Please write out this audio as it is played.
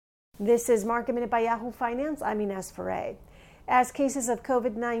This is Market Minute by Yahoo Finance. I'm Ines Ferre. As cases of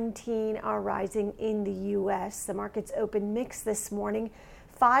COVID-19 are rising in the U.S., the markets opened mixed this morning.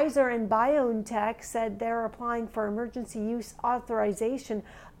 Pfizer and BioNTech said they're applying for emergency use authorization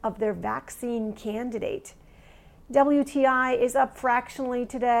of their vaccine candidate. WTI is up fractionally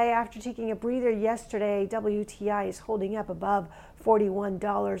today after taking a breather yesterday. WTI is holding up above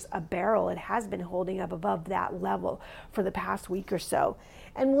 $41 a barrel. It has been holding up above that level for the past week or so.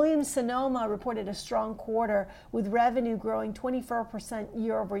 And Williams-Sonoma reported a strong quarter with revenue growing 24%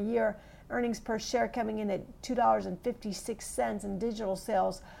 year over year, earnings per share coming in at $2.56, and digital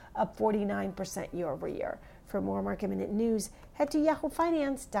sales up 49% year over year. For more Market Minute news, head to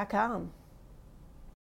yahoofinance.com.